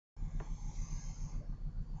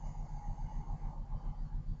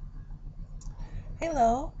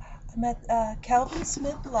Hello, I'm at Kelvin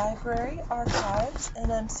Smith Library Archives,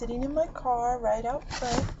 and I'm sitting in my car right out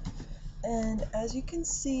front. And as you can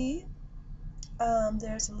see,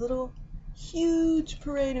 there's a little huge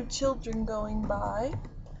parade of children going by.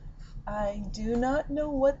 I do not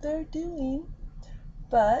know what they're doing,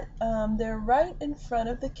 but they're right in front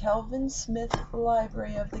of the Kelvin Smith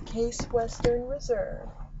Library of the Case Western Reserve.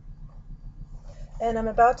 And I'm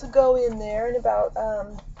about to go in there in about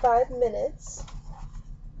 5 minutes.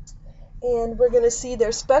 And we're going to see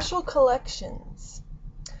their special collections.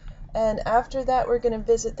 And after that, we're going to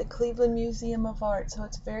visit the Cleveland Museum of Art. So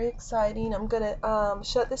it's very exciting. I'm going to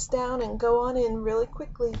shut this down and go on in really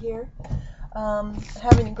quickly here.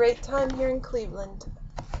 Having a great time here in Cleveland.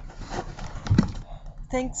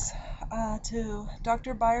 Thanks to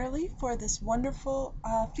Dr. Byerlys for this wonderful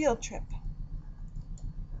field trip.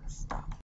 Stop.